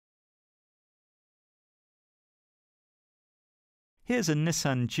Here's a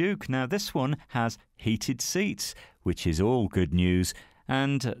Nissan Juke. Now this one has heated seats, which is all good news.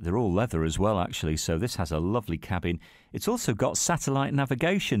 And they're all leather as well, actually, so this has a lovely cabin. It's also got satellite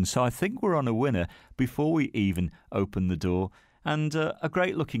navigation, so I think we're on a winner before we even open the door. And a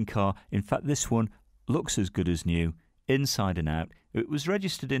great looking car. In fact, this one looks as good as new, inside and out. It was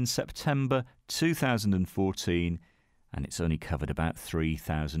registered in September 2014, and it's only covered about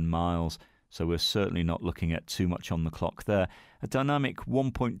 3,000 miles. So we're certainly not looking at too much on the clock there. A dynamic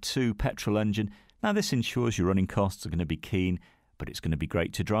 1.2 petrol engine. Now this ensures your running costs are going to be keen, but it's going to be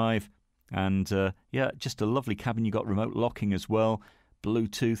great to drive. And yeah, just a lovely cabin. You got remote locking as well,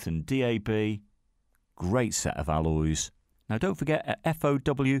 Bluetooth and DAB. Great set of alloys. Now don't forget, at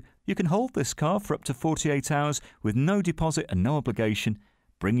FOW, you can hold this car for up to 48 hours with no deposit and no obligation.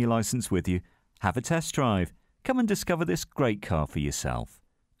 Bring your licence with you. Have a test drive. Come and discover this great car for yourself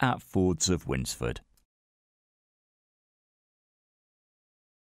at Fords of Winsford.